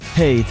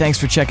Hey, thanks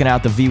for checking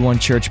out the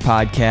V1 Church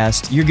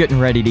podcast. You're getting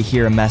ready to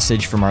hear a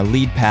message from our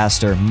lead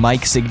pastor,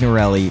 Mike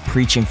Signorelli,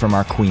 preaching from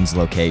our Queens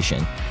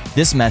location.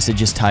 This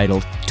message is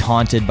titled,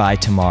 Taunted by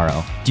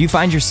Tomorrow. Do you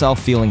find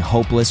yourself feeling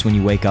hopeless when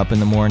you wake up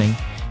in the morning?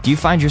 Do you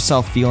find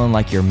yourself feeling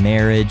like your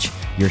marriage,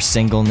 your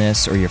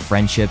singleness, or your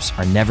friendships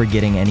are never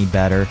getting any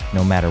better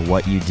no matter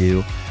what you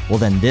do? Well,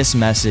 then this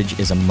message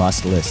is a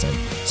must listen.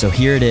 So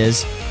here it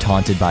is,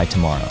 Taunted by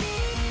Tomorrow.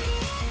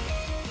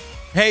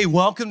 Hey,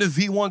 welcome to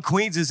V1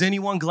 Queens. Is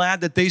anyone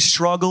glad that they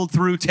struggled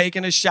through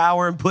taking a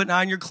shower and putting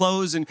on your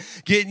clothes and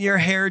getting your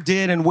hair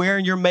did and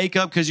wearing your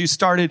makeup because you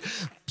started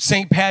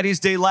St.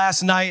 Patty's Day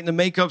last night and the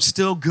makeup's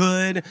still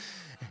good?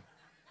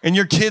 And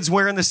your kid's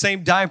wearing the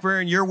same diaper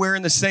and you're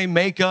wearing the same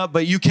makeup,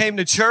 but you came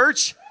to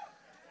church?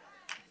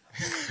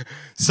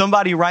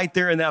 Somebody right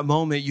there in that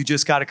moment, you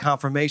just got a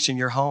confirmation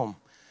you're home.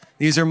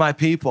 These are my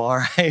people,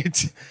 all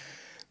right?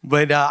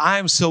 But I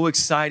am so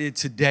excited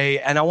today,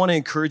 and I want to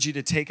encourage you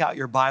to take out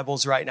your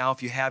Bibles right now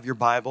if you have your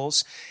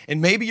Bibles. And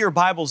maybe your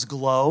Bibles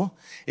glow.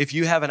 If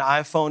you have an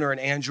iPhone or an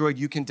Android,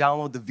 you can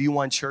download the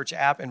V1 Church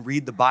app and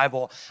read the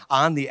Bible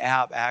on the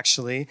app,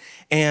 actually,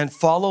 and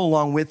follow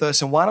along with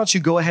us. And why don't you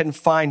go ahead and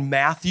find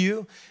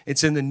Matthew?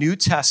 It's in the New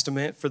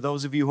Testament for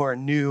those of you who are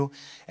new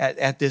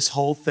at this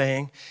whole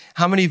thing.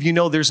 How many of you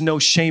know there's no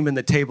shame in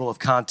the table of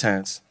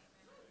contents?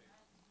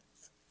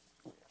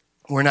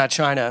 We're not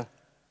trying to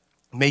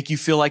make you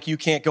feel like you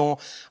can't go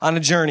on a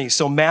journey.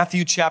 So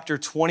Matthew chapter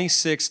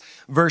 26,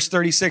 verse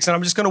 36. And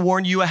I'm just going to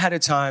warn you ahead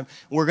of time,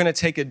 we're going to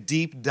take a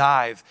deep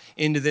dive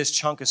into this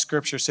chunk of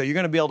scripture. So you're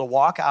going to be able to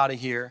walk out of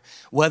here,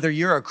 whether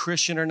you're a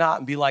Christian or not,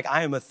 and be like,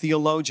 I am a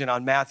theologian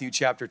on Matthew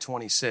chapter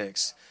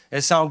 26.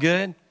 Does it sound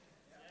good?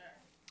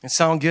 It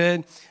sound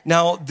good?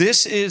 Now,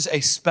 this is a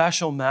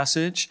special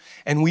message,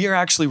 and we are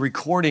actually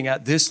recording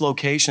at this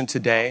location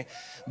today.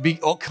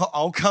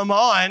 Come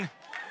on.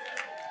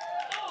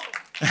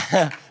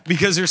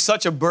 Because there's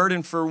such a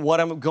burden for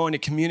what I'm going to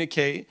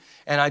communicate.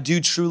 And I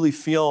do truly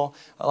feel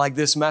like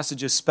this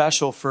message is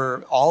special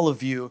for all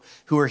of you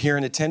who are here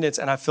in attendance.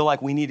 And I feel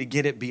like we need to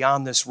get it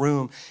beyond this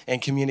room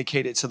and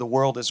communicate it to the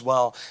world as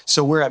well.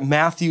 So we're at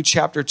Matthew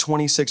chapter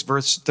 26,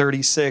 verse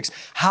 36.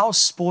 How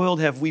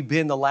spoiled have we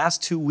been the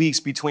last 2 weeks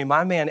between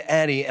my man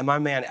Eddie and my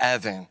man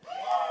Evan?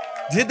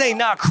 Did they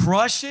not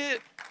crush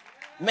it?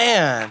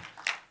 Man,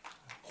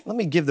 let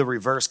me give the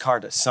reverse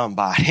card to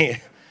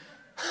somebody.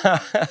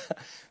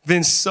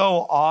 Been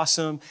so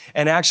awesome.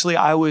 And actually,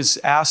 I was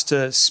asked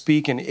to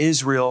speak in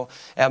Israel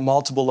at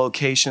multiple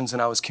locations, and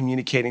I was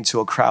communicating to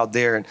a crowd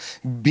there. And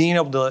being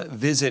able to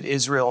visit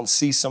Israel and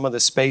see some of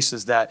the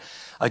spaces that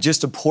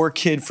just a poor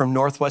kid from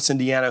Northwest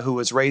Indiana who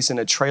was raised in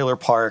a trailer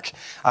park,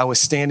 I was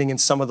standing in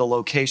some of the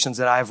locations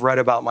that I've read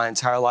about my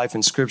entire life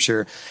in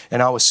Scripture,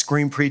 and I was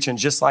scream preaching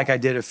just like I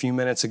did a few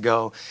minutes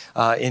ago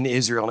in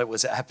Israel, and it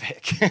was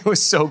epic. It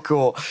was so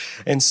cool.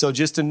 And so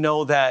just to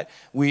know that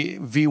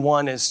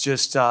V1 is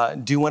just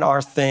doing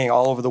our thing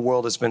all over the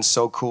world has been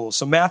so cool.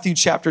 So Matthew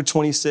chapter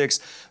 26,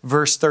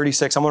 verse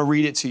 36. I'm going to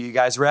read it to you. You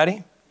guys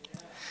ready?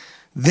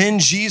 Then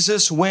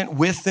Jesus went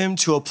with them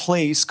to a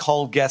place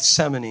called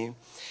Gethsemane,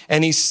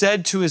 and he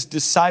said to his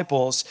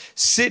disciples,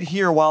 sit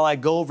here while I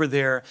go over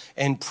there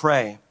and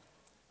pray.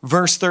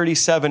 Verse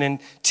 37, and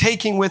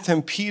taking with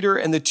him Peter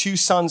and the two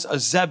sons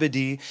of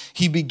Zebedee,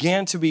 he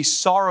began to be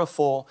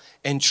sorrowful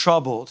and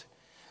troubled.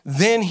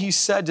 Then he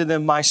said to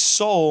them, my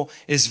soul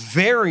is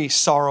very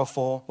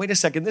sorrowful. Wait a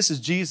second, this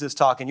is Jesus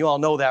talking. You all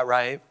know that,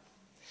 right?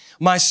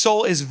 My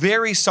soul is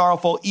very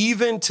sorrowful,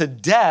 even to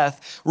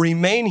death.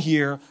 Remain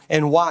here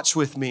and watch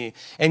with me.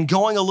 And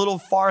going a little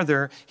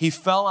farther, he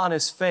fell on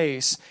his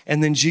face.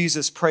 And then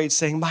Jesus prayed,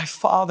 saying, my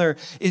Father,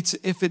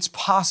 if it's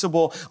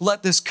possible,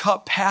 let this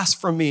cup pass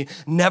from me.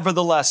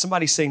 Nevertheless,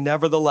 somebody say,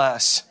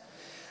 nevertheless.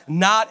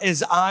 Not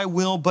as I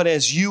will, but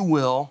as you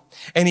will.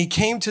 And he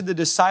came to the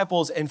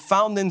disciples and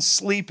found them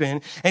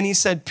sleeping. And he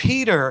said,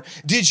 Peter,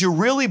 did you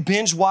really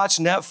binge watch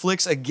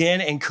Netflix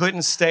again and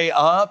couldn't stay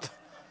up?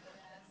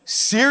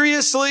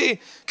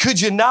 Seriously? Could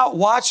you not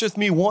watch with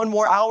me one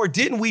more hour?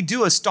 Didn't we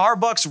do a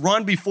Starbucks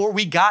run before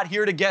we got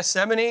here to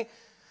Gethsemane?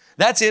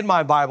 That's in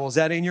my Bible. Is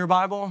that in your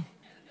Bible?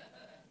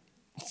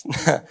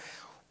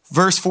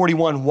 Verse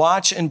 41,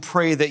 watch and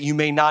pray that you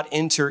may not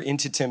enter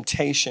into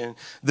temptation.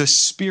 The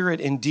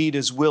spirit indeed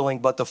is willing,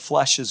 but the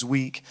flesh is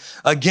weak.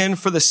 Again,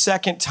 for the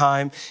second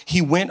time,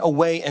 he went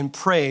away and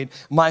prayed,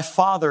 my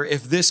Father,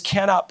 if this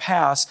cannot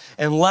pass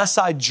unless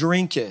I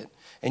drink it.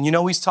 And you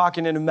know he's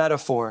talking in a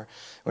metaphor.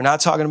 We're not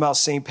talking about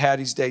St.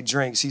 Patty's Day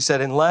drinks. He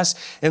said,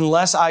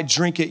 unless I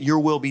drink it, your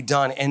will be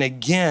done. And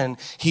again,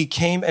 he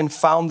came and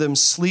found them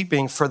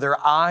sleeping, for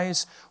their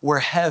eyes were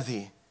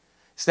heavy.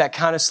 It's that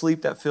kind of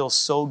sleep that feels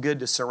so good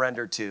to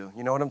surrender to.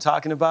 You know what I'm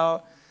talking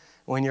about?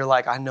 When you're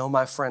like, I know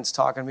my friend's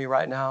talking to me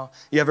right now.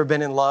 You ever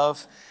been in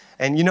love?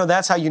 And you know,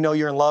 that's how you know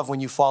you're in love, when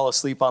you fall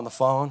asleep on the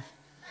phone.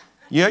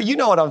 You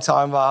know what I'm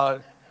talking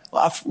about.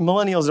 Well,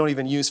 millennials don't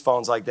even use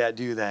phones like that,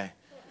 do they?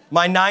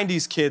 My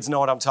 90s kids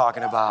know what I'm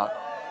talking about.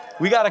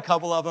 We got a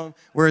couple of them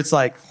where it's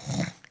like,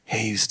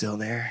 hey, you still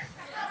there?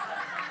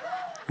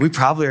 We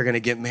probably are going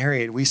to get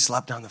married. We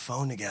slept on the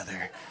phone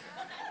together.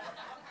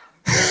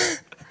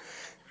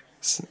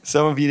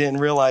 Some of you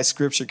didn't realize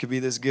scripture could be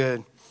this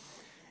good.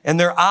 And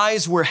their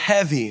eyes were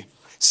heavy.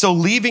 So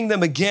leaving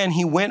them again,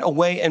 he went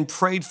away and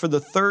prayed for the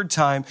third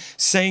time,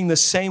 saying the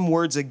same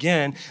words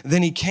again.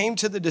 Then he came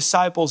to the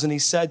disciples and he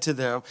said to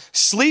them,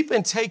 sleep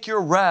and take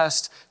your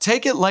rest.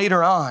 Take it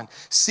later on.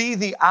 See,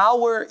 the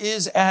hour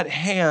is at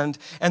hand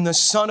and the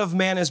Son of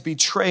Man is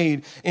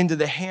betrayed into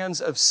the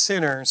hands of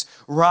sinners.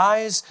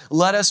 Rise,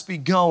 let us be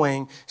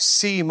going.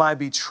 See, my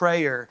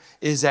betrayer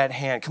is at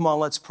hand. Come on,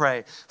 let's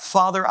pray.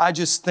 Father, I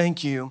just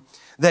thank you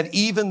that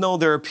even though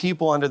there are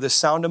people under the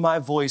sound of my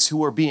voice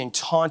who are being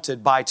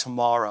taunted by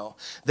tomorrow,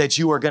 that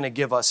you are going to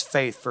give us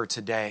faith for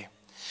today.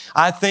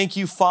 I thank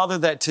you, Father,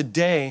 that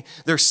today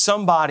there's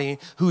somebody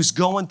who's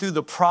going through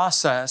the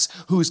process,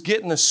 who's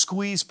getting the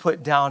squeeze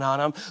put down on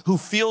them, who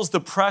feels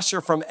the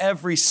pressure from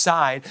every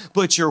side,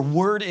 but your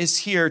word is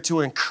here to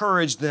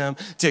encourage them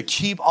to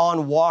keep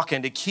on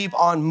walking, to keep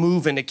on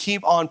moving, to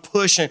keep on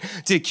pushing,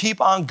 to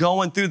keep on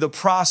going through the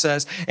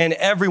process. And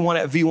everyone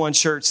at V1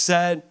 Church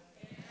said,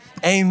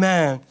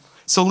 amen.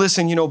 So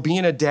listen,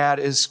 being a dad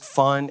is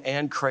fun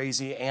and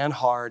crazy and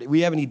hard.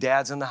 We have any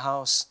dads in the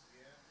house?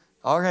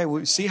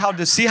 Okay, see how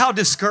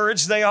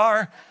discouraged they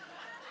are?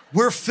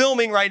 We're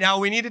filming right now.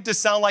 We need it to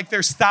sound like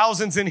there's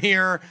thousands in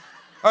here.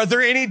 Are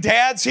there any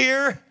dads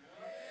here?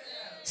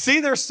 See,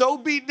 they're so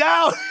beat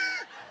down.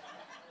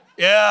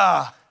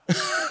 Yeah.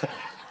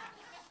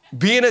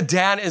 Being a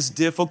dad is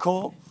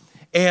difficult.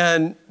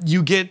 And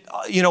you get,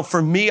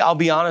 for me, I'll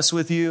be honest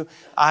with you,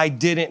 I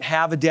didn't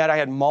have a dad. I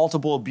had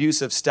multiple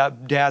abusive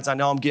stepdads. I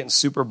know I'm getting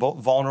super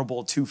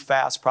vulnerable too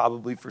fast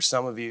probably for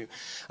some of you.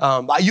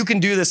 You can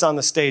do this on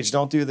the stage.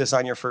 Don't do this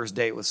on your first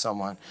date with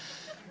someone.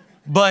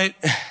 But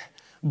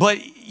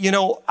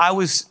I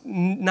was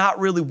not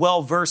really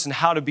well-versed in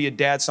how to be a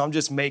dad, so I'm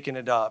just making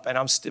it up. And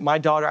my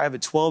daughter, I have a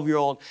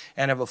 12-year-old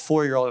and I have a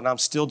 4-year-old, and I'm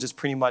still just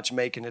pretty much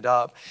making it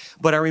up.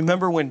 But I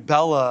remember when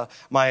Bella,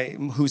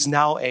 who's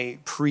now a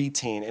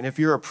preteen, and if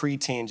you're a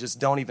preteen, just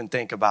don't even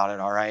think about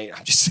it, all right?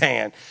 I'm just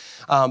saying.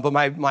 But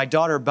my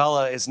daughter,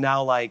 Bella, is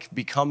now like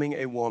becoming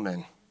a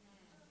woman.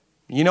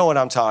 You know what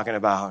I'm talking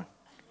about.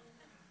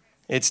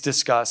 It's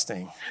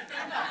disgusting.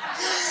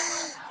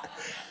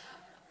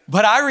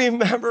 But I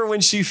remember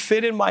when she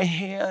fit in my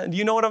hand.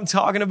 You know what I'm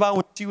talking about?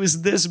 When she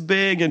was this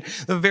big, and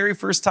the very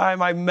first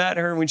time I met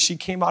her, when she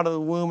came out of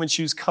the womb and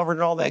she was covered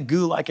in all that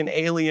goo like an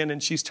alien,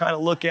 and she's trying to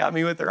look at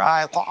me with her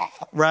eye,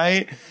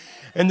 right?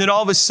 And then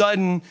all of a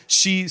sudden,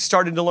 she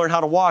started to learn how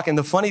to walk. And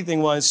the funny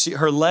thing was,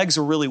 her legs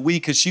were really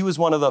weak because she was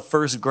one of the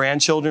first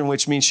grandchildren,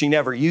 which means she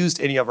never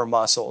used any of her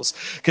muscles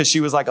because she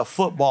was like a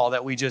football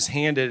that we just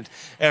handed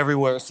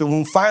everywhere. So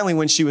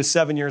when she was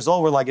 7 years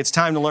old, we're like, it's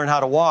time to learn how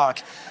to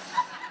walk.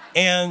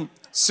 And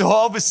so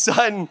all of a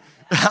sudden,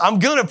 I'm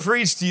going to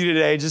preach to you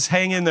today. Just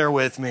hang in there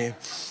with me.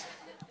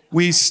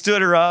 We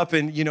stood her up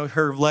and,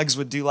 her legs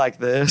would do like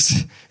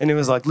this. And it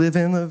was like,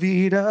 living la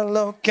vida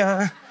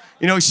loca.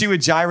 She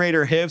would gyrate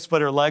her hips,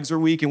 but her legs were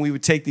weak. And we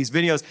would take these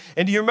videos.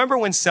 And do you remember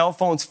when cell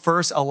phones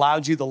first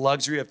allowed you the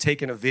luxury of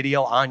taking a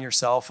video on your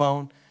cell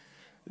phone?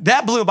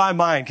 That blew my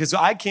mind because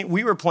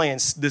we were playing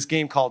this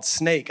game called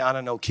Snake on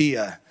a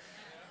Nokia.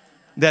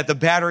 That the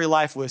battery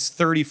life was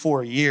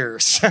 34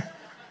 years.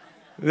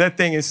 That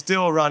thing is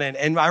still running.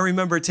 And I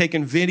remember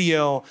taking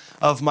video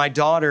of my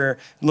daughter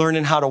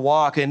learning how to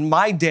walk. And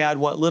my dad,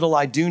 what little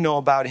I do know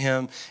about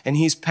him, and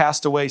he's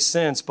passed away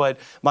since, but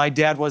my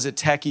dad was a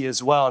techie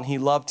as well, and he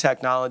loved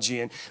technology.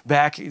 And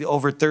back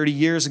over 30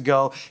 years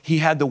ago, he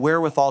had the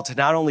wherewithal to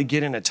not only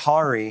get an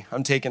Atari,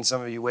 I'm taking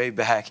some of you way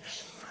back,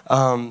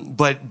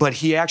 but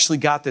he actually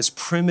got this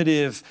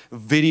primitive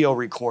video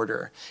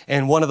recorder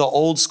and one of the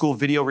old school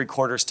video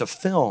recorders to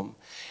film.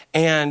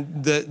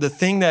 And the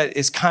thing that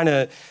is kind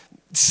of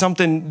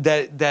something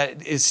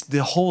that is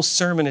the whole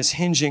sermon is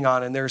hinging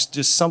on, and there's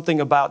just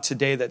something about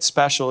today that's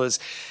special is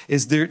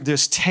there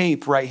this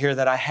tape right here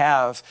that I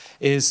have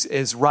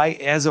is right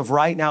as of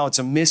right now. It's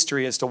a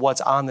mystery as to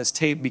what's on this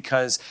tape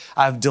because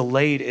I've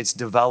delayed its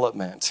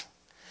development.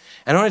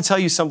 And I want to tell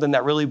you something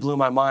that really blew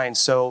my mind.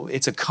 So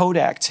it's a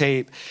Kodak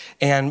tape,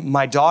 and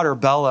my daughter,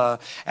 Bella,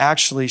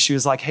 actually, she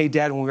was like, hey,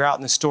 Dad, when we were out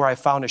in the store, I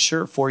found a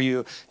shirt for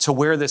you to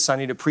wear this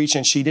Sunday to preach,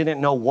 and she didn't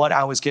know what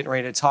I was getting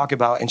ready to talk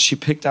about, and she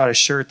picked out a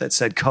shirt that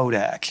said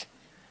Kodak.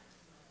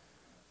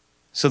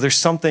 So there's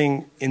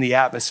something in the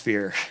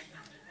atmosphere.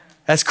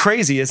 That's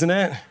crazy, isn't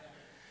it?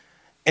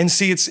 And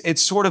see,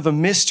 it's sort of a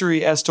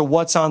mystery as to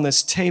what's on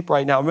this tape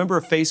right now. Remember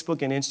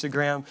Facebook and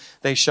Instagram?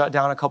 They shut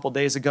down a couple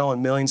days ago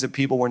and millions of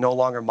people were no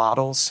longer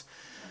models.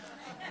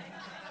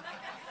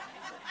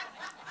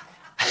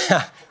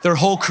 Their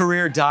whole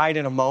career died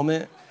in a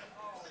moment.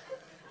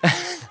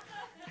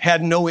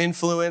 Had no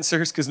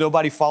influencers because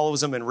nobody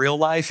follows them in real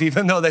life,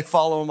 even though they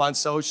follow them on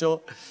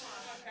social.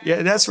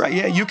 Yeah, that's right.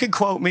 Yeah, you can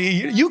quote me.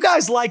 You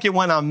guys like it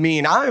when I'm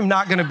mean. I am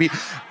not going to be...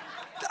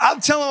 I'm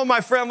telling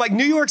my friend, I'm like,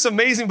 New York's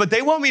amazing, but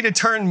they want me to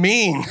turn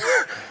mean.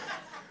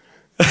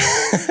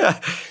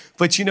 But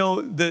But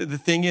the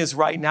thing is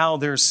right now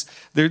this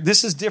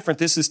is different.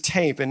 This is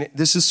tape, and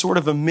this is sort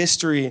of a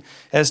mystery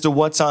as to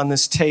what's on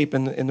this tape.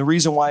 And the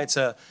reason why it's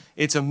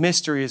a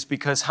mystery is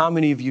because how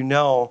many of you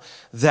know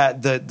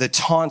that the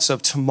taunts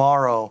of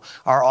tomorrow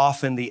are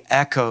often the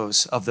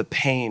echoes of the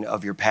pain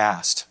of your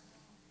past?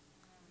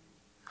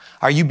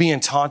 Are you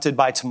being taunted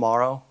by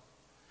tomorrow?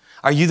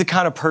 Are you the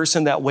kind of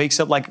person that wakes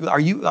up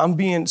I'm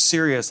being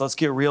serious. Let's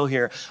get real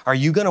here. Are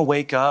you going to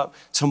wake up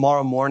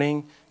tomorrow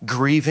morning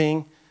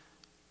grieving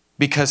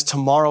because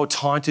tomorrow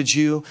taunted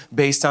you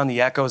based on the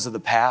echoes of the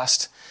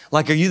past?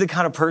 Are you the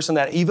kind of person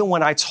that even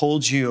when I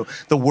told you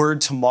the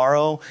word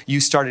tomorrow, you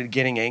started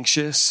getting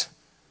anxious?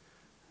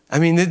 I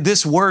mean,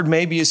 this word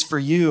maybe is for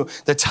you.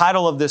 The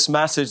title of this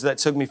message that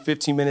took me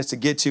 15 minutes to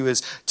get to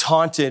is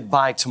Taunted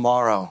by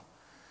Tomorrow.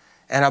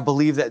 And I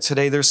believe that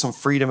today there's some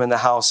freedom in the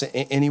house.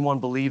 Anyone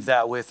believe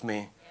that with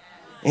me?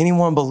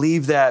 Anyone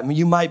believe that? I mean,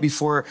 you might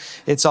before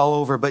it's all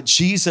over, but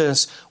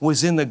Jesus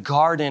was in the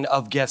Garden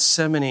of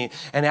Gethsemane.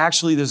 And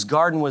actually this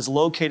garden was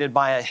located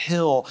by a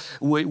hill,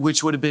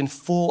 which would have been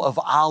full of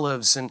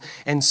olives.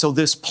 And so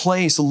this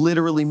place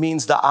literally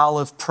means the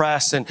olive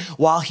press. And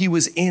while he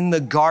was in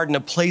the garden,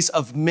 a place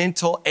of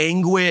mental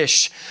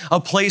anguish, a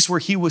place where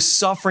he was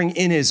suffering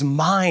in his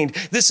mind.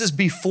 This is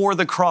before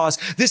the cross.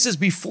 This is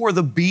before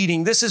the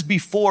beating. This is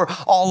before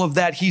all of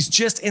that. He's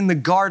just in the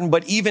garden,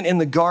 but even in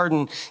the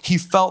garden, he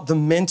felt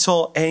the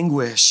mental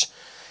anguish.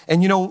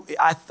 And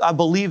I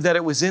believe that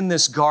it was in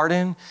this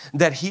garden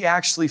that he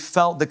actually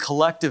felt the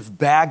collective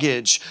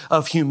baggage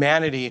of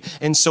humanity.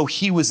 And so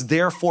he was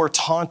therefore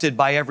taunted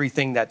by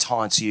everything that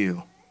taunts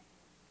you.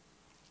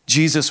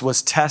 Jesus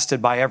was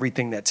tested by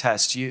everything that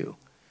tests you.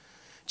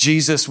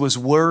 Jesus was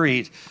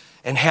worried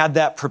and had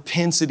that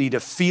propensity to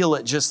feel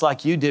it just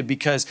like you did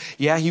because,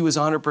 he was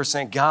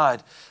 100%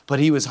 God, but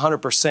he was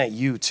 100%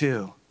 you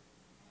too.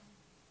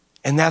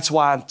 And that's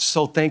why I'm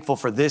so thankful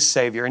for this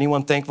Savior.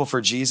 Anyone thankful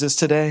for Jesus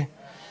today?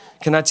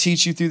 Can I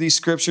teach you through these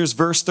scriptures?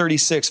 Verse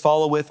 36,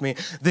 follow with me.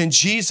 Then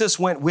Jesus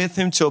went with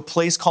him to a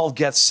place called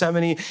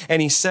Gethsemane,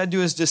 and he said to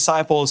his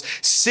disciples,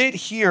 sit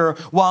here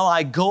while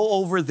I go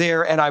over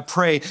there and I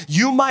pray.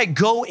 You might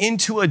go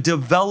into a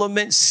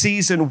development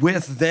season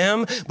with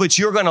them, but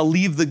you're going to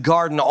leave the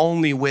garden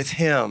only with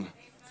him.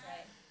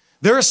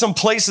 There are some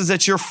places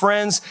that your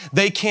friends,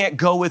 they can't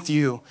go with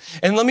you.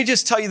 And let me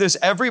just tell you this,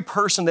 every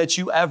person that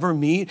you ever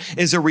meet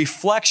is a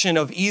reflection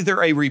of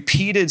either a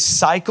repeated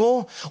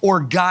cycle or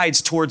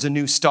guides towards a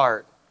new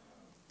start.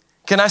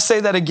 Can I say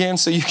that again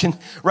so you can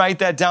write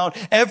that down?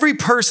 Every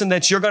person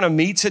that you're going to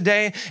meet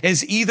today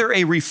is either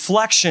a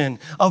reflection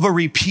of a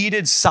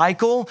repeated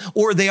cycle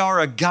or they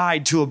are a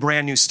guide to a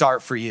brand new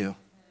start for you.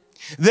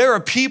 There are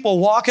people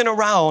walking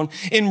around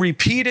in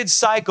repeated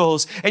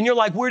cycles, and you're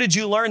like, where did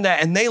you learn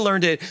that? And they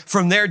learned it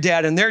from their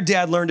dad, and their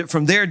dad learned it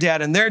from their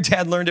dad, and their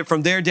dad learned it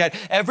from their dad.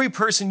 Every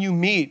person you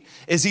meet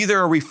is either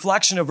a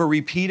reflection of a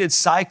repeated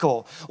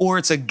cycle, or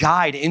it's a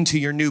guide into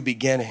your new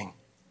beginning.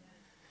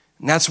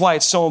 And that's why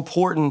it's so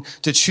important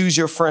to choose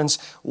your friends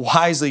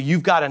wisely.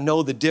 You've got to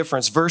know the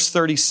difference. Verse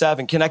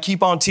 37. Can I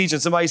keep on teaching?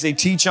 Somebody say,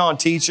 teach on,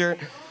 teacher.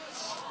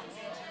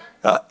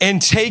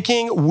 And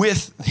taking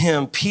with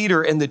him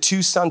Peter and the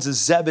two sons of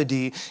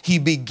Zebedee, he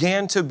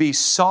began to be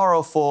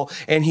sorrowful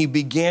and he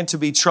began to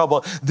be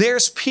troubled.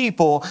 There's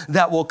people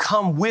that will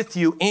come with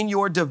you in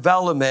your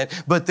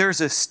development, but there's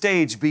a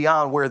stage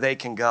beyond where they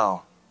can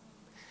go.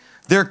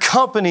 Their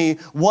company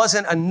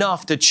wasn't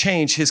enough to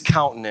change his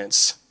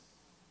countenance.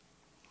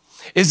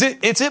 Is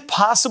it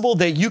possible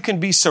that you can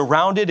be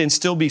surrounded and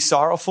still be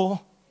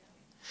sorrowful?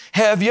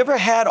 Have you ever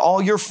had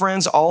all your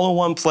friends all in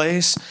one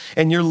place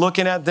and you're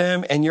looking at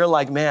them and you're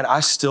like, man,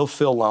 I still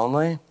feel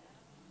lonely?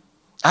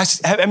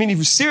 I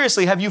mean,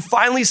 seriously, have you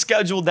finally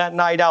scheduled that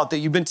night out that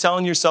you've been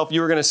telling yourself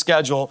you were going to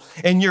schedule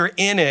and you're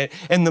in it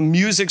and the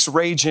music's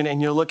raging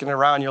and you're looking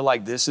around, you're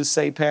like, this is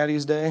St.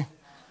 Patty's Day?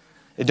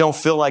 It don't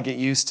feel like it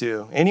used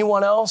to.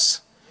 Anyone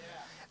else?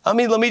 I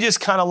mean, let me just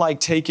kind of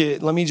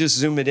let me just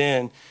zoom it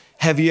in.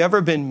 Have you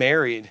ever been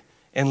married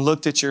and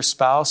looked at your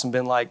spouse and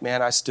been like,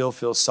 man, I still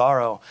feel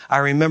sorrow? I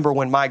remember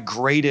when my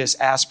greatest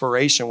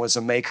aspiration was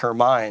to make her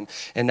mine,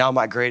 and now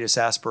my greatest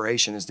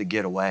aspiration is to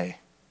get away.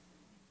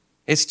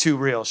 It's too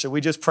real. Should we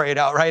just pray it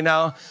out right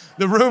now?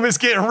 The room is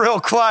getting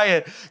real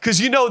quiet because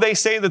they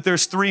say that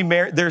there's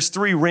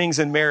three rings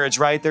in marriage,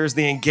 right? There's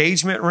the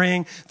engagement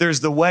ring,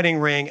 there's the wedding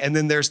ring, and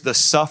then there's the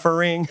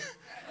suffering.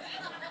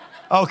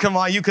 Oh, come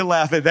on, you can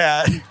laugh at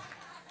that.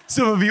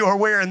 Some of you are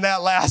wearing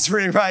that last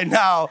ring right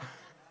now.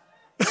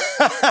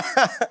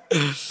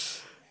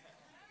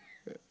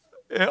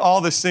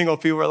 All the single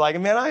people are like,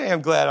 man, I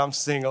am glad I'm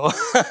single.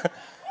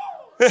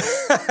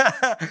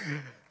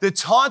 The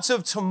taunts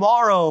of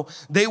tomorrow,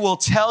 they will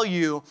tell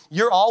you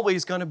you're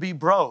always going to be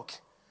broke.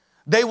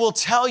 They will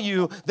tell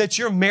you that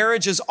your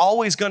marriage is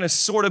always going to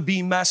sort of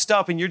be messed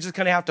up and you're just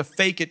going to have to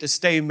fake it to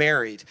stay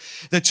married.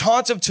 The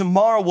taunts of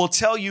tomorrow will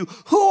tell you,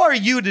 who are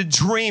you to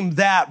dream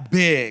that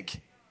big?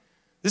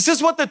 This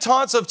is what the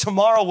taunts of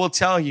tomorrow will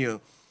tell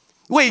you.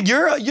 Wait,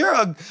 you're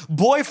a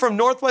boy from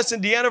Northwest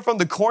Indiana from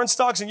the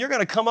Cornstalks, and you're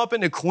going to come up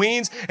into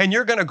Queens and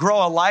you're going to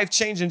grow a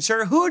life-changing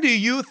church? Who do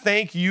you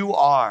think you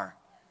are?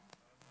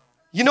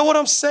 You know what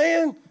I'm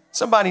saying?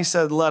 Somebody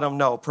said, let them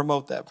know.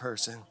 Promote that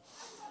person.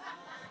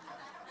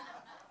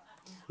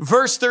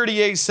 Verse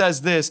 38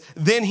 says this,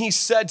 then he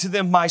said to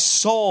them, my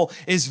soul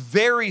is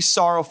very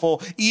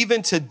sorrowful,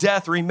 even to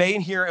death.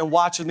 Remain here and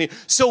watch with me.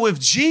 So if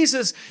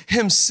Jesus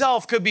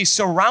himself could be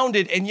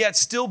surrounded and yet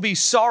still be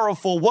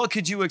sorrowful, what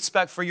could you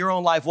expect for your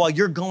own life while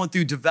you're going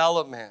through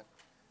development?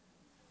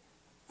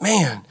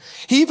 Man,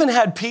 he even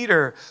had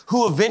Peter,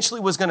 who eventually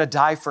was going to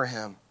die for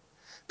him.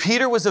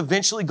 Peter was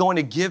eventually going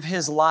to give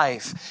his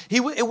life.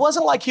 It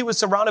wasn't like he was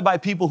surrounded by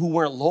people who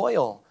weren't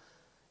loyal.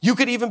 You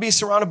could even be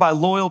surrounded by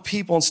loyal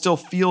people and still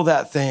feel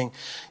that thing.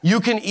 You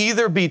can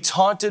either be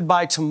taunted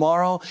by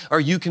tomorrow or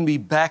you can be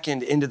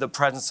beckoned into the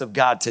presence of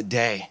God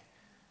today.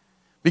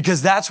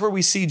 Because that's where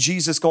we see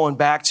Jesus going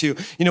back to.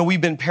 You know,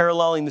 we've been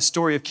paralleling the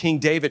story of King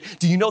David.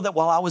 Do you know that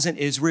while I was in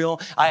Israel,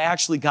 I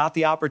actually got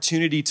the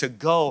opportunity to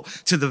go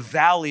to the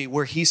valley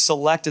where he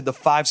selected the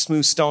 5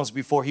 smooth stones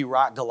before he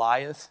rocked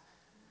Goliath?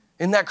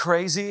 Isn't that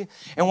crazy?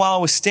 And while I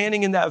was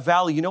standing in that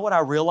valley, you know what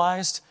I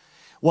realized?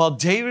 While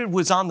David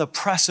was on the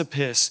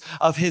precipice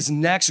of his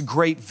next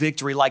great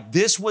victory, like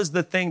this was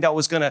the thing that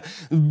was going to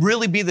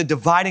really be the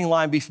dividing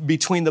line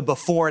between the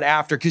before and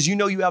after, because you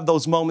know you have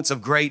those moments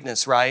of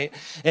greatness, right?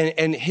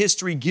 And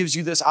history gives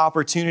you this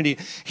opportunity.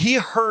 He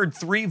heard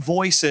 3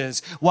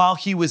 voices while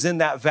he was in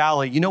that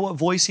valley. You know what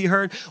voice he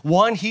heard?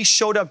 One, he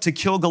showed up to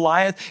kill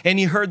Goliath, and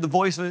he heard the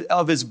voice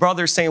of his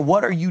brother saying,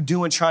 what are you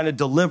doing trying to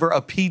deliver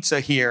a pizza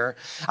here?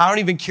 I don't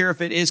even care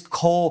if it is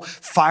coal,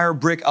 fire,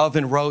 brick,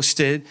 oven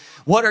roasted.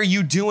 What are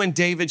you doing,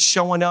 David,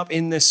 showing up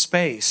in this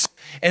space?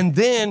 And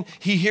then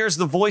he hears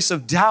the voice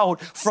of doubt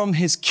from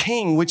his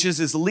king, which is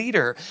his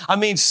leader. I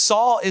mean,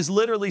 Saul is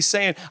literally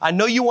saying, I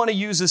know you want to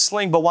use a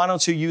sling, but why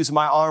don't you use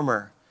my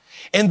armor?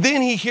 And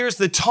then he hears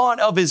the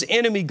taunt of his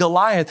enemy,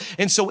 Goliath.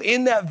 And so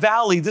in that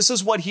valley, this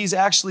is what he's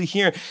actually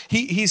hearing.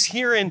 He's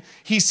hearing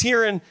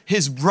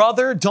his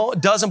brother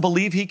doesn't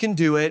believe he can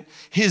do it.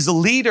 His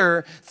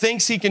leader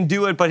thinks he can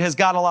do it, but has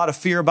got a lot of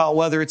fear about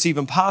whether it's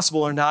even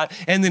possible or not.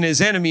 And then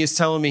his enemy is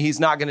telling me he's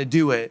not going to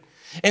do it.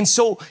 And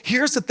so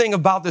here's the thing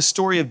about the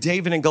story of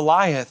David and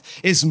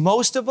Goliath is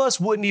most of us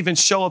wouldn't even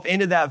show up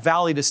into that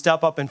valley to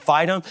step up and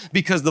fight him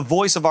because the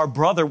voice of our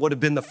brother would have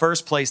been the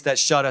first place that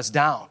shut us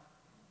down.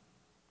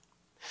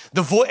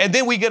 And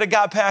then we could have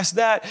got past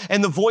that,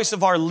 and the voice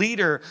of our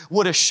leader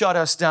would have shut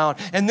us down.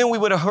 And then we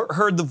would have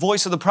heard the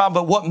voice of the problem.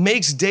 But what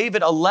makes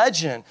David a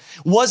legend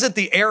wasn't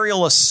the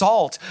aerial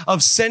assault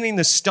of sending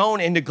the stone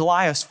into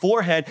Goliath's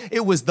forehead.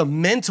 It was the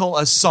mental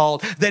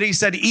assault that he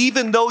said,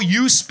 even though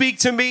you speak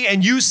to me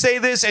and you say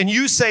this and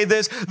you say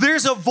this,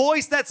 there's a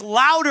voice that's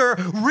louder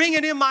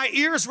ringing in my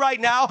ears right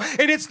now.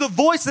 And it's the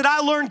voice that I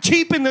learned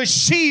keeping the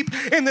sheep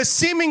in the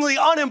seemingly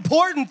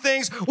unimportant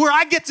things where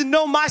I get to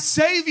know my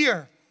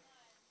Savior.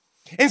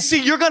 And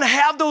see, you're going to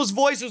have those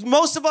voices.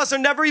 Most of us are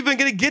never even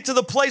going to get to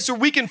the place where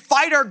we can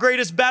fight our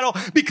greatest battle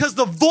because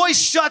the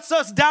voice shuts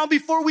us down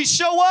before we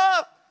show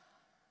up.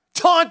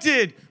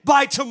 Taunted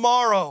by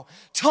tomorrow,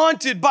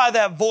 taunted by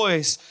that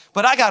voice.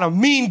 But I got a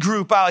mean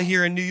group out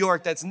here in New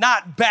York that's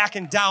not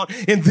backing down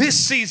in this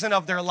season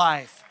of their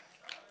life.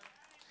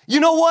 You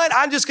know what?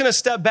 I'm just going to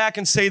step back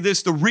and say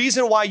this. The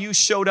reason why you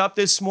showed up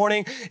this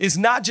morning is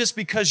not just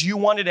because you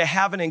wanted to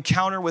have an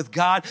encounter with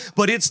God,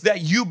 but it's that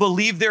you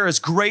believe there is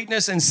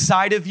greatness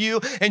inside of you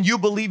and you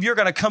believe you're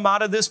going to come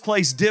out of this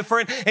place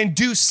different and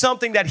do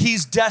something that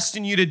he's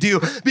destined you to do.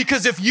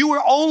 Because if you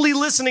were only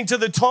listening to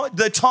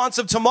the taunts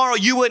of tomorrow,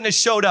 you wouldn't have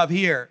showed up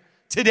here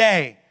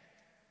today.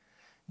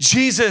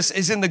 Jesus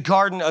is in the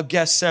Garden of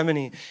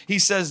Gethsemane. He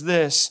says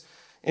this.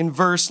 In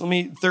verse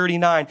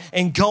 39,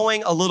 and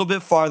going a little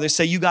bit farther,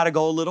 say you got to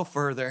go a little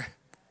further.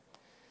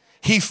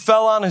 He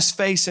fell on his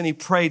face and he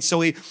prayed.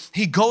 So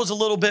he goes a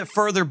little bit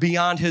further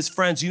beyond his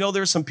friends. You know,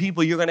 there's some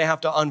people you're going to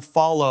have to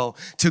unfollow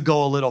to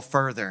go a little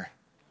further.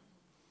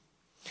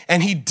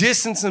 And he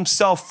distanced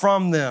himself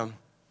from them.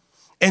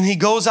 And he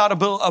goes out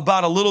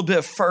about a little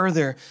bit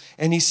further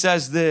and he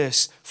says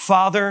this,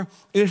 Father,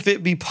 if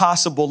it be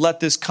possible, let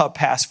this cup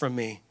pass from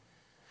me.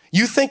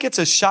 You think it's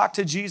a shock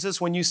to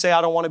Jesus when you say, I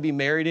don't want to be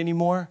married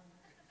anymore?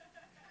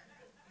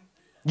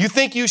 You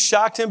think you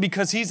shocked him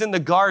because he's in the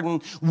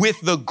garden with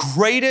the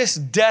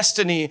greatest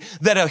destiny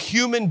that a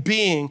human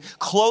being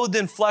clothed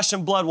in flesh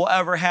and blood will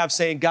ever have,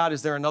 saying, God,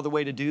 is there another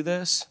way to do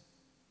this?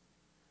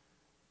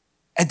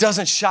 It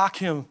doesn't shock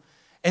him.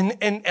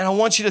 And I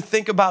want you to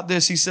think about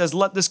this. He says,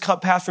 let this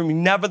cup pass from me.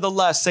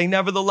 Nevertheless, say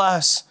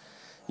nevertheless.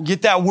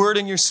 Get that word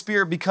in your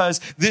spirit because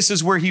this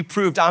is where he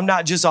proved I'm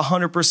not just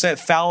 100%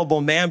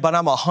 fallible man, but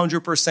I'm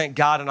 100%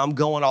 God and I'm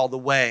going all the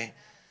way.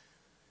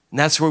 And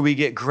that's where we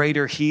get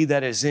greater he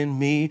that is in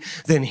me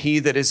than he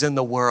that is in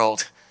the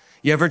world.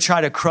 You ever try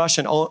to crush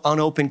an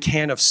unopened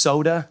can of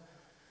soda?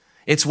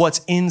 It's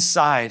what's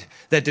inside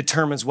that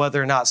determines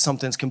whether or not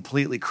something's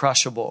completely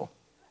crushable.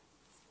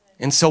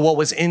 And so what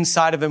was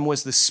inside of him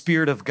was the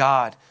Spirit of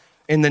God.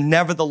 And the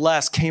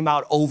nevertheless came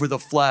out over the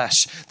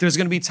flesh. There's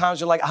going to be times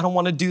you're like, I don't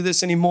want to do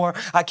this anymore.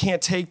 I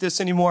can't take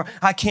this anymore.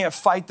 I can't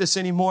fight this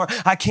anymore.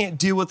 I can't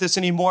deal with this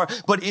anymore.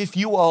 But if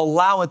you will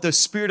allow it, the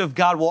Spirit of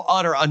God will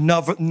utter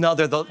another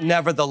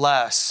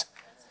nevertheless.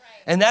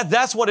 And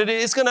that's what it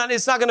is.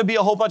 It's not going to be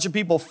a whole bunch of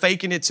people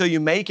faking it till you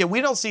make it.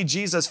 We don't see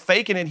Jesus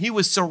faking it. He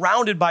was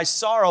surrounded by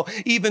sorrow,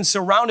 even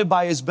surrounded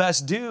by his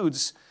best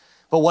dudes.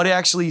 But what he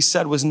actually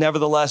said was,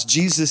 nevertheless,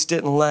 Jesus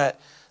didn't let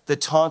the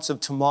taunts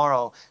of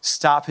tomorrow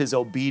stop his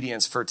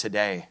obedience for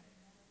today.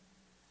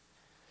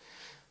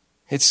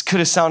 It could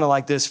have sounded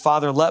like this: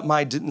 Father, let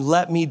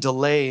me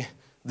delay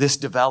this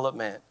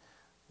development.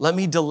 Let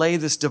me delay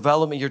this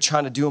development you're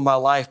trying to do in my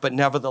life, but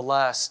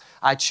nevertheless,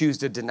 I choose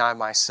to deny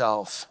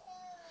myself.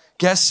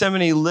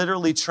 Gethsemane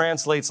literally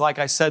translates, like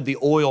I said, the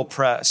oil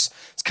press.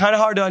 It's kind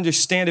of hard to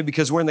understand it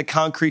because we're in the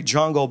concrete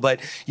jungle, but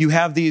you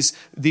have these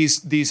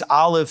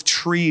olive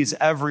trees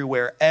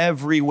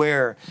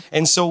everywhere.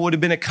 And so it would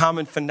have been a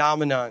common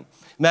phenomenon.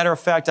 Matter of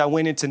fact, I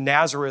went into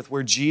Nazareth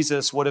where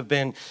Jesus would have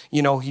been,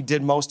 he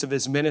did most of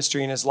his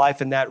ministry in his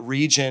life in that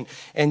region.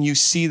 And you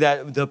see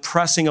that the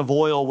pressing of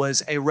oil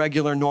was a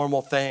regular,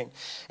 normal thing.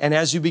 And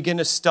as you begin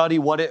to study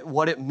what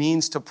it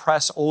means to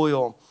press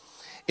oil,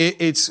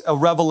 it's a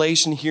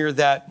revelation here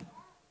that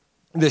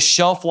the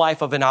shelf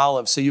life of an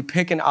olive, so you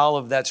pick an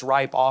olive that's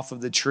ripe off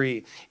of the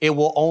tree, it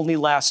will only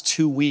last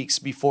 2 weeks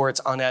before it's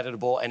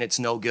uneditable and it's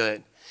no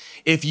good.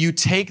 If you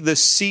take the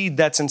seed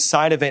that's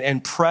inside of it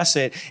and press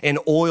it and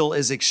oil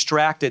is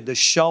extracted, the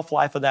shelf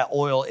life of that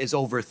oil is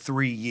over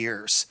 3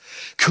 years.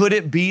 Could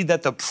it be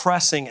that the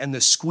pressing and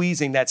the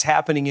squeezing that's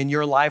happening in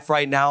your life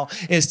right now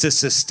is to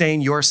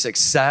sustain your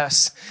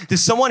success?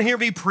 Does someone hear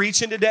me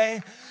preaching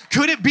today?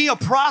 Could it be a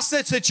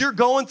process that you're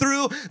going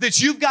through, that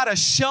you've got a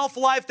shelf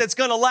life that's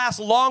going to last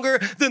longer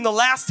than the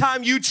last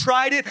time you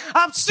tried it?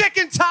 I'm sick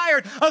and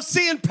tired of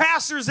seeing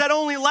pastors that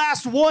only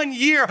last 1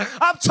 year.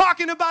 I'm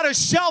talking about a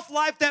shelf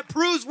life that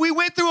proves we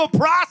went through a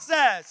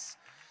process.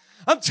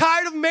 I'm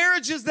tired of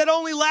marriages that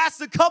only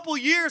last a couple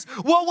years.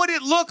 What would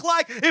it look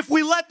like if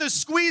we let the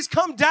squeeze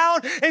come down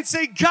and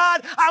say,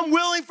 God, I'm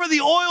willing for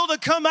the oil to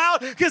come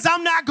out because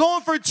I'm not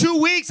going for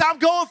 2 weeks. I'm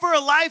going for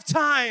a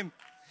lifetime.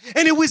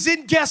 And it was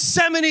in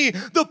Gethsemane,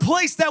 the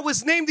place that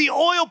was named the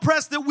oil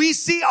press, that we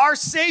see our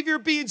Savior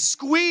being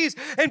squeezed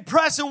and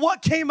pressed. And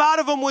what came out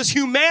of him was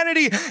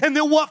humanity. And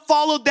then what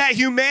followed that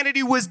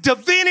humanity was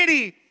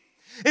divinity.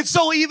 And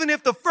so even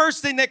if the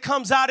first thing that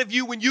comes out of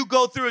you when you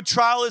go through a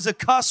trial is a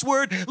cuss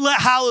word,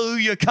 let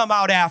hallelujah come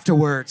out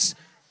afterwards.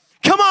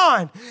 Come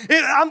on.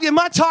 Am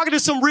I talking to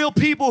some real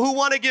people who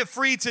want to get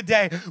free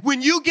today?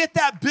 When you get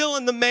that bill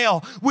in the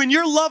mail, when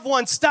your loved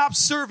one stops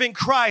serving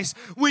Christ,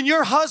 when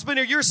your husband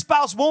or your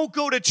spouse won't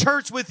go to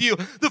church with you,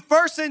 the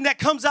first thing that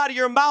comes out of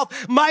your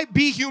mouth might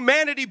be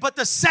humanity, but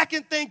the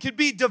second thing could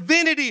be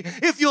divinity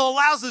if you'll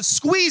allow the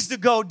squeeze to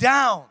go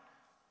down.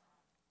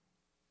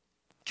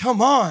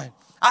 Come on.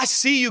 I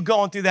see you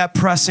going through that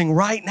pressing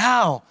right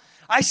now.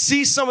 I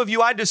see some of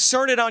you, I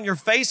discern it on your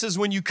faces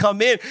when you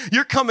come in.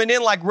 You're coming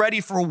in like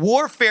ready for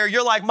warfare.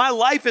 You're like, my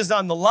life is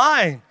on the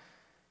line.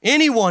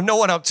 Anyone know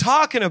what I'm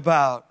talking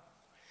about?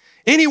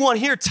 Anyone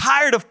here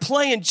tired of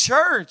playing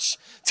church?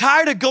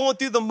 Tired of going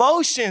through the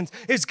motions?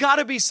 It's got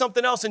to be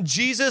something else. And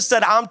Jesus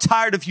said, I'm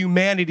tired of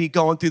humanity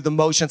going through the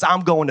motions.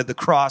 I'm going to the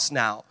cross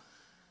now.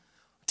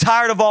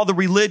 Tired of all the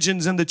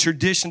religions and the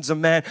traditions of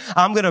man.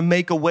 I'm going to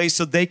make a way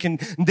so they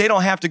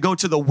don't have to go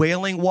to the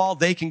Wailing Wall.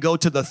 They can go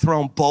to the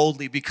throne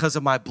boldly because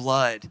of my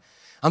blood.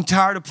 I'm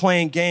tired of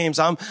playing games.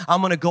 I'm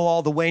going to go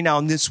all the way now.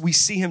 And we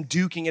see him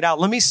duking it out.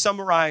 Let me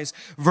summarize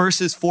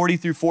verses 40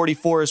 through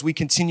 44 as we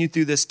continue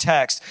through this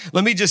text.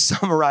 Let me just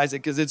summarize it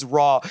because it's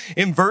raw.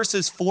 In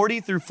verses 40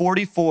 through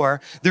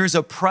 44, there's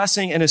a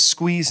pressing and a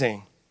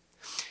squeezing.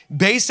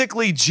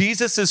 Basically,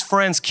 Jesus'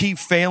 friends keep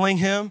failing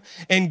him,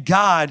 and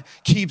God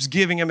keeps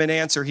giving him an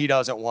answer he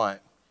doesn't want.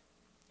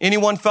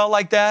 Anyone felt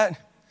like that?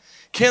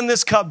 Can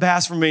this cup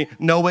pass from me?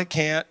 No, it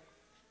can't.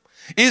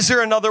 Is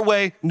there another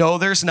way? No,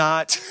 there's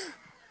not.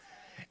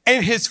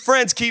 And his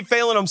friends keep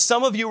failing him.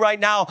 Some of you right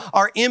now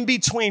are in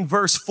between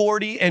verse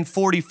 40 and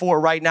 44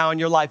 right now in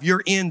your life.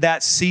 You're in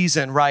that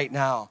season right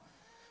now,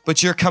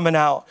 but you're coming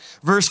out.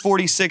 Verse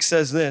 46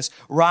 says this: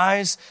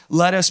 rise,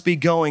 let us be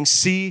going.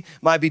 See,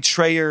 my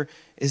betrayer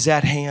is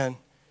at hand.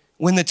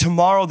 When the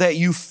tomorrow that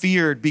you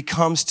feared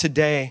becomes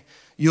today,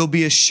 you'll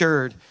be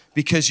assured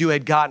because you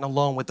had gotten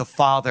alone with the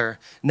Father,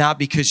 not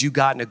because you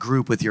got in a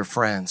group with your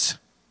friends.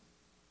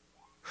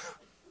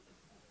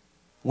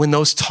 When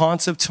those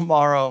taunts of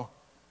tomorrow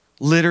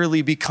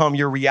literally become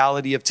your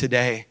reality of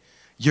today,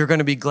 you're going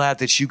to be glad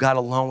that you got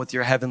alone with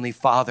your Heavenly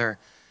Father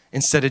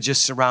instead of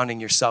just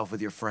surrounding yourself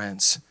with your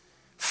friends.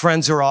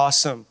 Friends are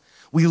awesome.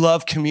 We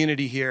love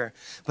community here,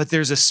 but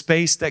there's a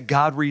space that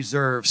God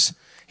reserves.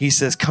 He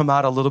says, come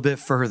out a little bit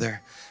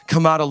further.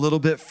 Come out a little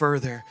bit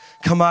further.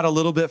 Come out a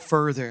little bit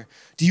further.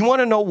 Do you want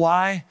to know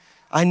why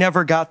I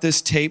never got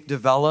this tape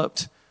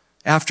developed?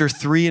 After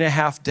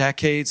 3.5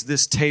 decades,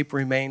 this tape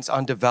remains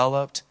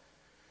undeveloped.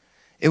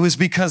 It was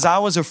because I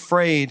was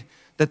afraid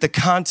that the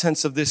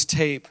contents of this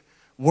tape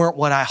weren't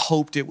what I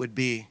hoped it would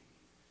be.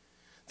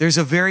 There's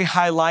a very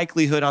high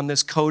likelihood on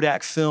this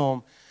Kodak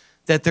film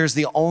that there's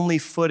the only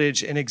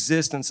footage in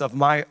existence of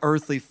my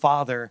earthly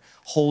father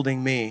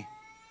holding me.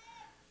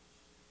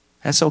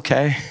 That's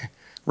okay,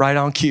 right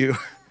on cue.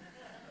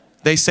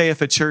 They say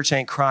if a church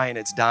ain't crying,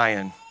 it's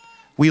dying.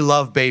 We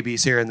love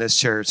babies here in this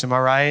church, am I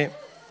right?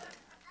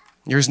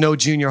 There's no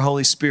junior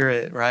Holy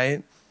Spirit,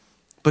 right?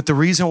 But the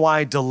reason why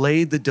I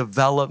delayed the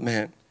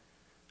development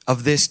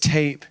of this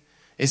tape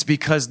is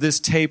because this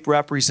tape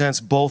represents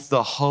both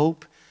the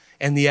hope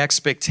and the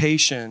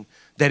expectation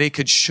that it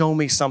could show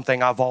me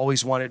something I've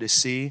always wanted to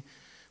see,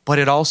 but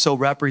it also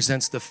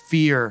represents the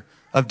fear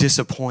of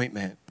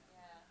disappointment.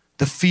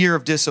 The fear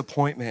of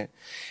disappointment.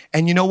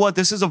 And you know what?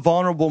 This is a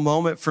vulnerable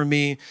moment for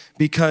me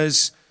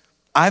because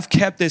I've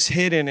kept this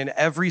hidden in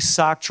every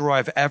sock drawer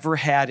I've ever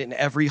had in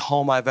every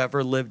home I've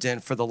ever lived in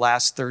for the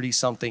last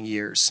 30-something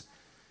years.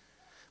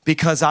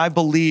 Because I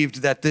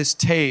believed that this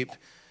tape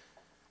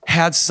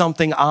had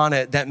something on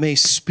it that may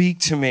speak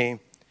to me.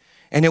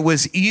 And it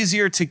was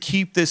easier to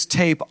keep this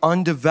tape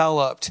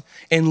undeveloped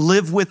and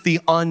live with the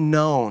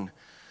unknown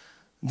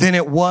than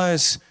it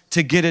was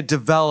to get it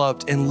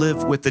developed and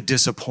live with the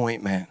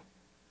disappointment.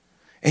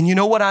 And you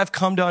know what I've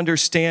come to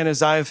understand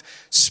as I've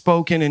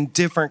spoken in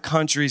different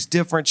countries,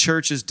 different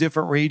churches,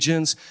 different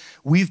regions?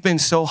 We've been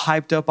so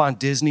hyped up on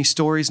Disney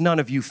stories. None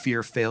of you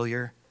fear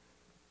failure.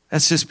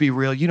 Let's just be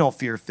real. You don't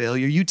fear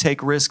failure. You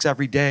take risks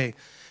every day.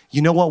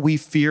 You know what we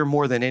fear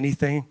more than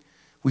anything?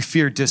 We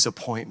fear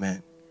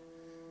disappointment.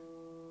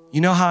 You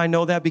know how I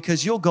know that?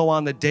 Because you'll go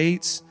on the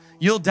dates.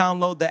 You'll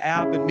download the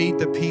app and meet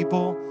the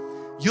people.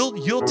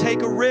 You'll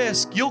take a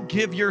risk. You'll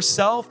give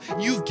yourself.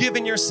 You've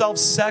given yourself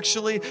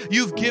sexually.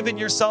 You've given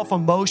yourself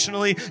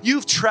emotionally.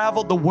 You've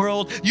traveled the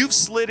world. You've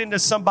slid into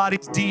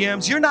somebody's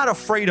DMs. You're not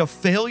afraid of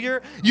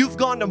failure. You've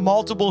gone to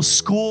multiple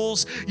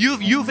schools.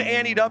 You've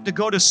anteed up to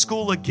go to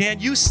school again.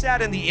 You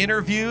sat in the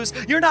interviews.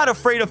 You're not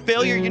afraid of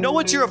failure. You know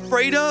what you're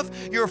afraid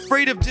of? You're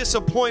afraid of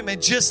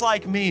disappointment, just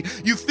like me.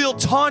 You feel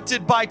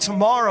taunted by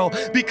tomorrow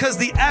because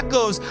the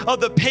echoes of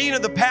the pain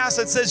of the past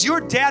that says your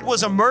dad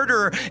was a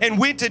murderer and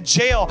went to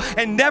jail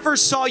and never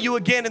saw you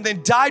again and then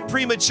died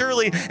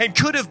prematurely and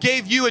could have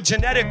gave you a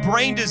genetic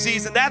brain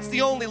disease, and that's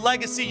the only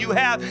legacy you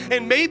have.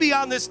 And maybe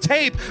on this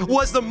tape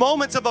was the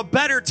moments of a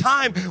better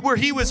time where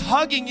he was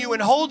hugging you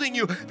and holding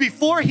you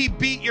before he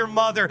beat your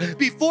mother,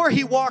 before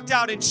he walked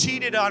out and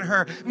cheated on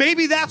her.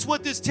 Maybe that's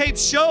what this tape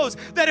shows,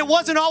 that it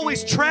wasn't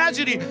always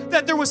tragedy,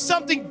 that there was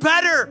something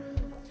better.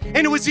 And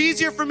it was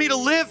easier for me to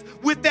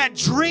live with that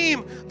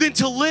dream than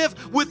to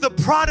live with the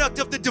product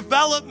of the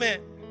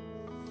development.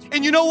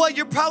 And you know what?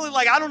 You're probably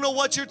like, I don't know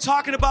what you're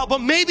talking about, but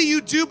maybe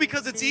you do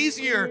because it's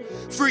easier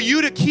for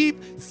you to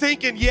keep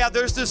thinking, yeah,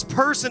 there's this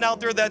person out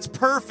there that's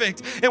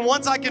perfect. And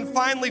once I can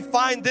finally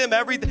find them,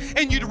 everything.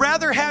 And you'd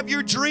rather have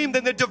your dream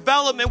than the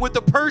development with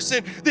the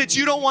person that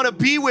you don't want to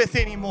be with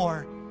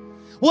anymore.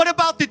 What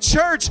about the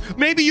church?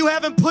 Maybe you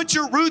haven't put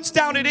your roots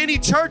down at any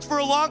church for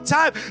a long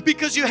time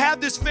because you have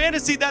this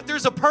fantasy that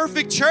there's a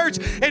perfect church.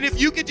 And if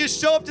you could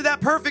just show up to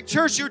that perfect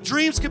church, your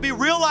dreams could be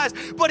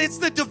realized. But it's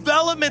the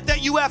development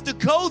that you have to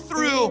go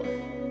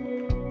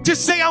through to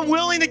say, I'm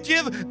willing to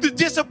give the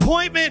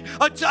disappointment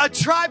a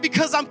try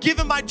because I'm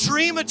giving my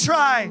dream a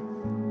try.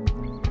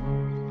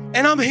 And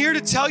I'm here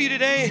to tell you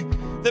today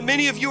that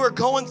many of you are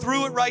going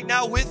through it right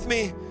now with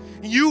me.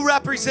 You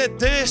represent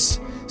this.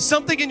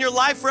 Something in your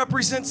life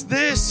represents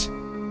this.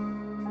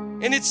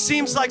 And it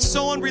seems like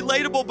so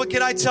unrelatable, but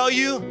can I tell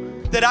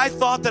you that I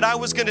thought that I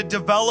was going to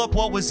develop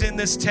what was in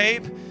this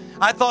tape?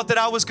 I thought that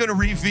I was going to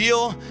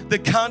reveal the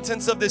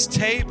contents of this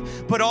tape,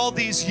 but all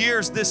these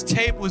years, this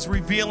tape was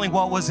revealing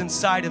what was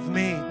inside of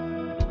me.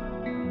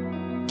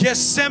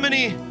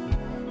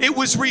 Gethsemane, it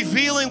was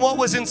revealing what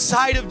was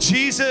inside of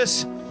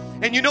Jesus.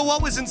 And you know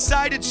what was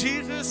inside of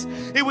Jesus?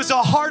 It was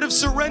a heart of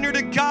surrender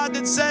to God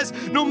that says,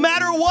 no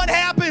matter what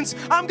happens,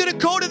 I'm going to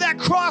go to that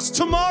cross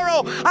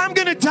tomorrow. I'm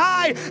going to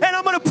die, and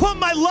I'm going to put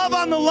my love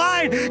on the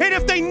line. And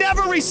if they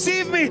never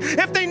receive me,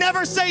 if they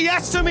never say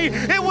yes to me,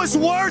 it was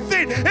worth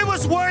it. It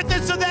was worth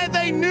it so that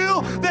they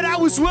knew that I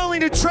was willing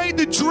to trade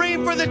the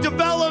dream for the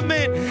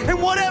development. And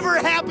whatever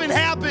happened,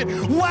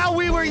 happened. While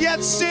we were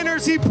yet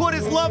sinners, he put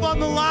his love on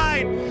the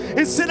line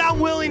and said, I'm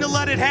willing to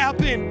let it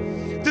happen.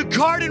 The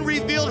garden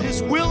revealed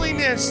his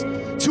willingness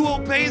to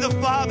obey the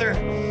Father.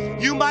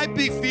 You might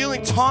be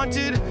feeling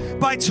taunted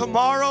by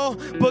tomorrow,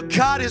 but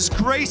God is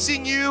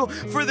gracing you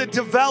for the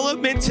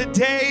development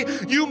today.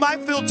 You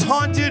might feel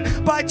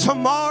taunted by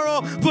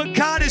tomorrow, but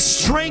God is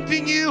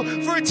strengthening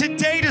you for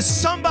today. Does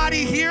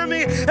somebody hear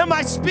me? Am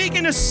I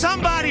speaking to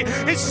somebody?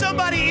 Is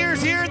somebody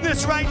ears hearing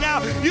this right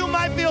now? You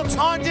might feel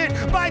taunted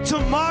by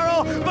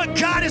tomorrow, but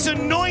God is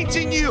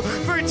anointing you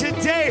for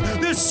today.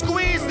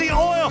 Squeeze the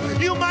oil.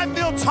 You might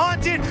feel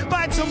taunted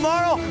by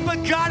tomorrow,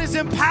 but God is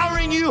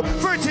empowering you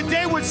for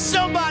today. Would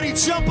somebody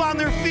jump on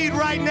their feet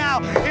right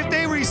now if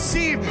they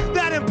receive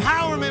that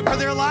empowerment for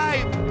their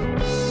life?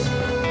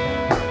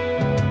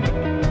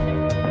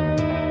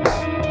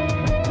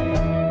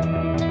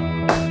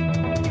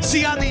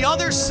 See, on the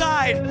other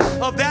side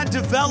of that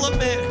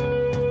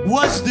development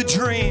was the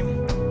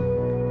dream,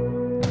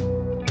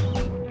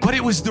 but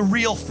it was the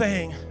real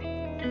thing.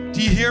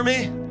 Do you hear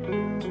me?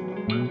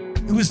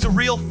 It was the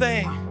real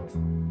thing.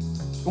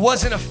 It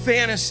wasn't a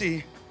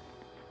fantasy.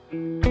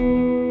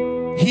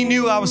 He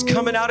knew I was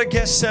coming out of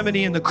Gethsemane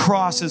and the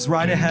cross is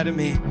right ahead of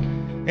me.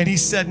 And he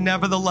said,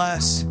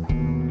 nevertheless.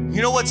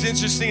 You know what's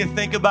interesting to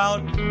think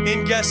about?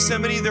 In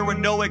Gethsemane, there were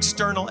no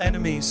external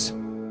enemies.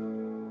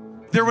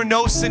 There were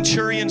no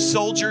centurion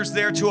soldiers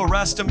there to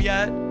arrest him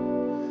yet.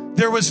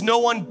 There was no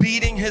one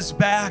beating his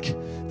back.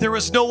 There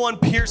was no one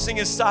piercing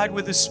his side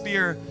with a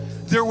spear.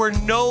 There were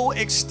no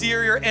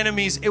exterior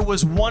enemies. It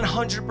was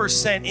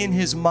 100% in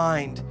his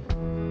mind.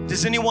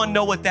 Does anyone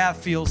know what that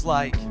feels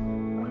like?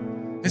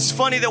 It's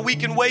funny that we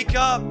can wake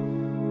up.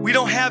 We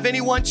don't have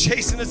anyone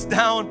chasing us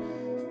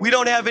down. We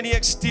don't have any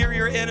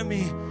exterior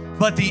enemy,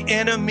 but the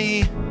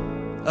enemy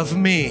of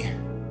me.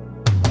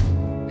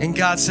 And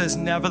God says,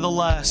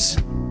 nevertheless,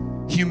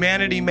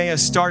 humanity may have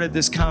started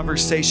this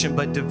conversation,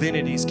 but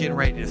divinity's getting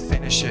ready to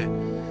finish it.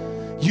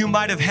 You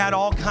might have had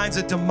all kinds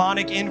of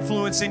demonic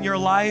influence in your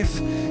life.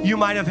 You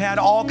might have had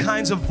all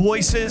kinds of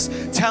voices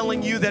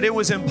telling you that it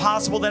was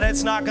impossible, that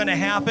it's not going to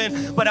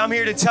happen. But I'm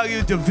here to tell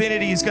you,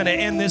 divinity is going to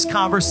end this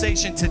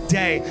conversation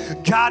today.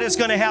 God is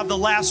going to have the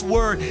last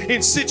word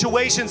in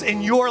situations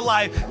in your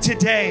life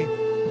today.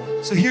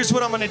 So here's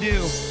what I'm going to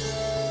do.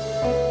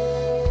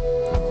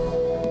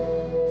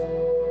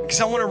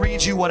 Because I want to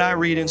read you what I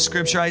read in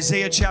Scripture.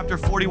 Isaiah chapter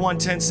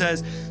 41:10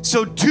 says,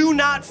 so do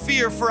not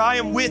fear, for I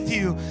am with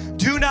you.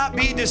 Do not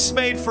be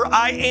dismayed, for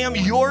I am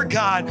your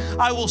God.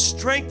 I will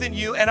strengthen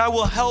you and I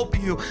will help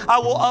you. I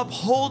will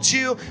uphold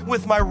you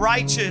with my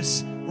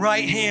righteous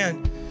right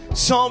hand.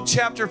 Psalm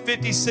chapter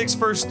 56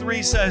 verse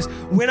 3 says,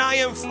 when I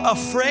am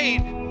afraid,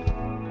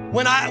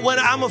 when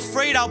I'm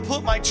afraid, I'll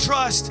put my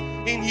trust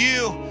in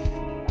you.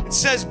 It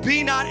says,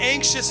 be not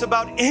anxious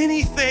about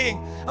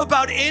anything.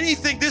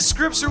 This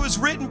scripture was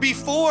written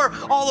before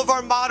all of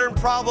our modern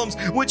problems,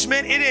 which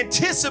meant it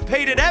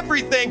anticipated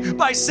everything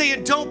by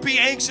saying, don't be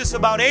anxious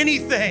about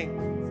anything.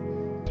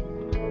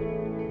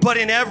 But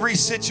in every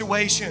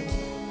situation,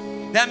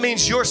 that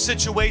means your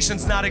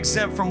situation's not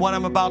exempt from what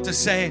I'm about to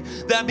say.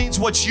 That means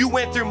what you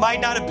went through might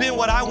not have been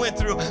what I went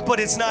through, but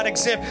it's not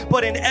exempt.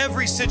 But in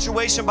every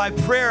situation, by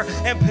prayer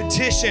and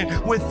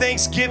petition, with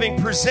thanksgiving,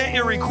 present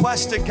your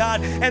request to God.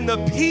 And the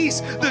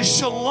peace, the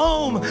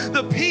shalom,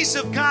 the peace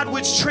of God,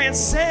 which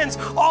transcends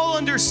all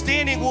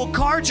understanding, will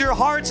guard your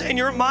hearts and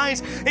your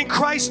minds in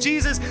Christ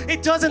Jesus.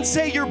 It doesn't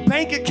say your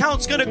bank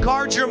account's going to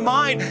guard your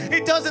mind.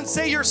 It doesn't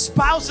say your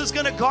spouse is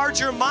going to guard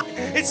your mind.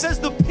 It says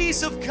the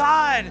peace of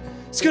God,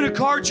 it's going to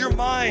guard your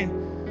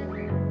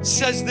mind. It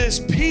says this,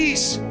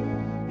 peace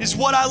is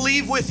what I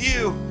leave with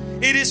you.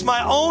 It is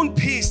my own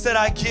peace that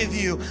I give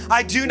you.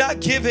 I do not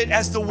give it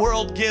as the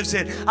world gives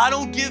it. I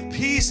don't give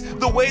peace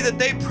the way that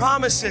they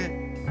promise it.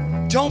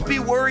 Don't be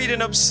worried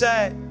and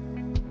upset.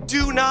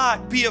 Do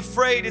not be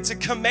afraid. It's a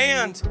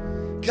command.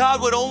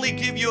 God would only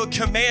give you a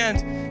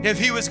command if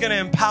he was going to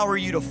empower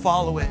you to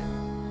follow it.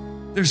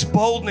 There's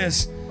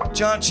boldness.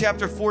 John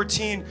chapter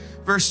 14,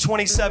 verse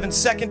 27,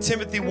 2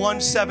 Timothy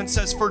 1:7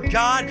 says, for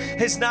God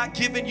has not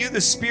given you the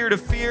spirit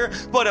of fear,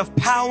 but of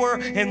power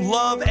and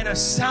love and a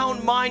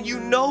sound mind. You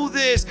know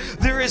this.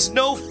 There is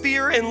no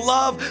fear in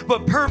love,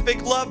 but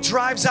perfect love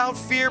drives out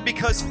fear,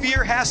 because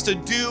fear has to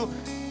do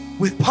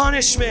with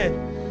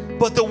punishment.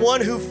 But the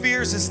one who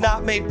fears is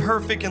not made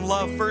perfect in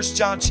love. 1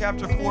 John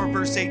chapter 4,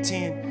 verse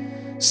 18.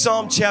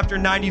 Psalm chapter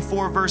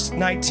 94, verse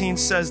 19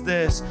 says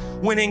this,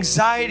 when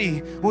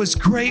anxiety was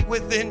great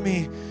within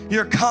me,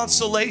 your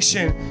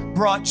consolation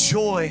brought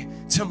joy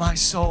to my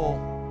soul.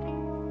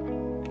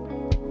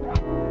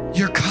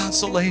 Your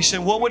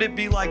consolation. What would it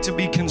be like to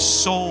be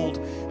consoled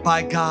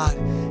by God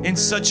in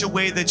such a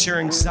way that your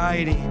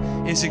anxiety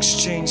is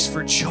exchanged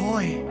for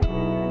joy?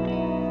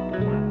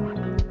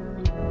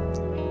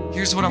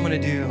 Here's what I'm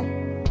going to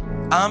do.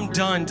 I'm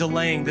done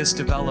delaying this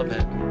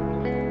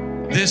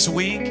development. This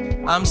week,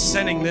 I'm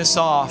sending this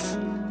off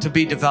to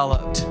be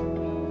developed.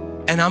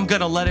 And I'm going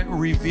to let it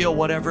reveal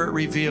whatever it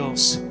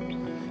reveals.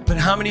 But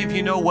how many of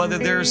you know, whether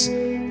there's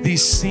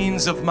these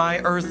scenes of my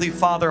earthly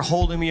father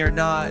holding me or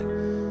not,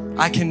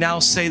 I can now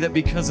say that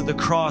because of the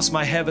cross,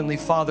 my heavenly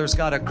Father's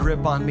got a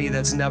grip on me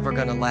that's never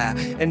going to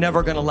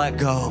let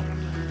go.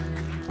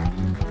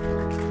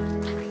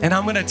 And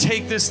I'm going to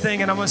take this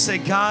thing and I'm going to say,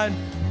 God,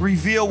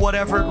 reveal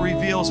whatever it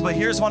reveals. But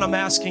here's what I'm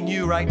asking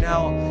you right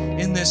now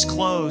in this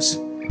close.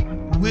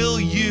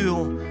 Will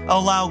you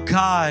allow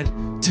God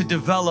to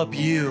develop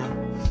you?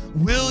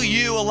 Will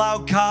you allow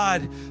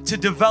God to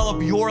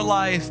develop your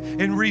life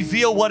and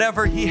reveal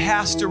whatever he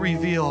has to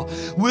reveal?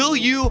 Will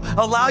you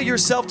allow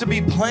yourself to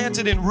be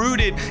planted and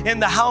rooted in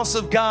the house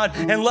of God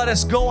and let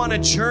us go on a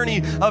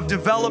journey of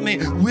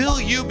development? Will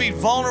you be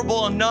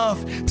vulnerable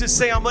enough to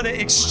say, I'm going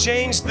to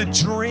exchange the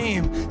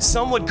dream?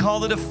 Some would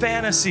call it a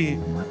fantasy,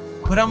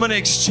 but I'm going to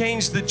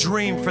exchange the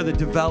dream for the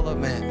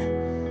development.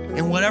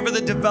 And whatever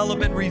the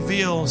development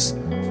reveals,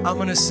 I'm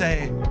going to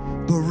say,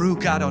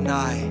 Baruch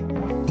Adonai,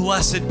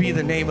 blessed be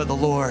the name of the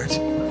Lord.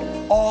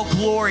 all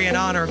glory and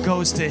honor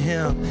goes to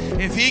him.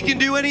 If he can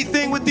do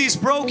anything with these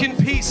broken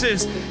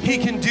pieces, he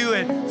can do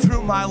it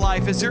through my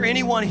life. Is there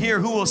anyone here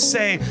who will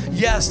say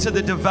yes to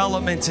the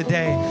development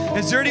today?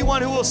 Is there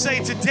anyone who will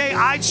say, today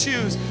I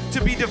choose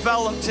to be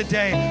developed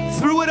today?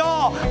 Through it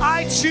all,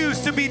 I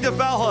choose to be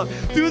developed.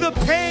 Through the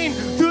pain,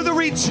 through the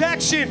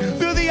rejection,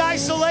 through the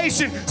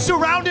isolation,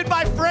 surrounded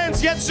by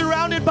friends, yet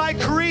surrounded by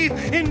grief,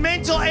 in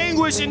mental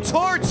anguish and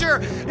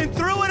torture. And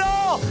through it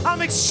all,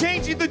 I'm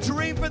exchanging the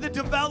dream for the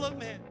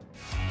development.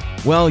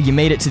 Well, you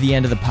made it to the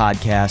end of the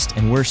podcast,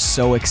 and we're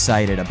so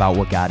excited about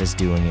what God is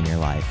doing in your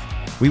life.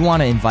 We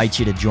want to invite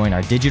you to join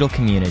our digital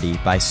community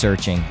by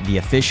searching the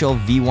official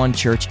V1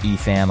 Church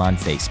eFam on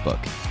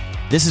Facebook.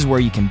 This is where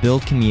you can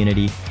build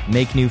community,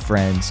 make new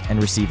friends,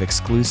 and receive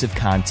exclusive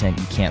content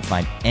you can't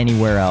find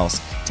anywhere else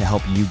to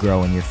help you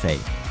grow in your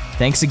faith.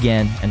 Thanks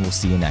again, and we'll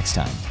see you next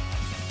time.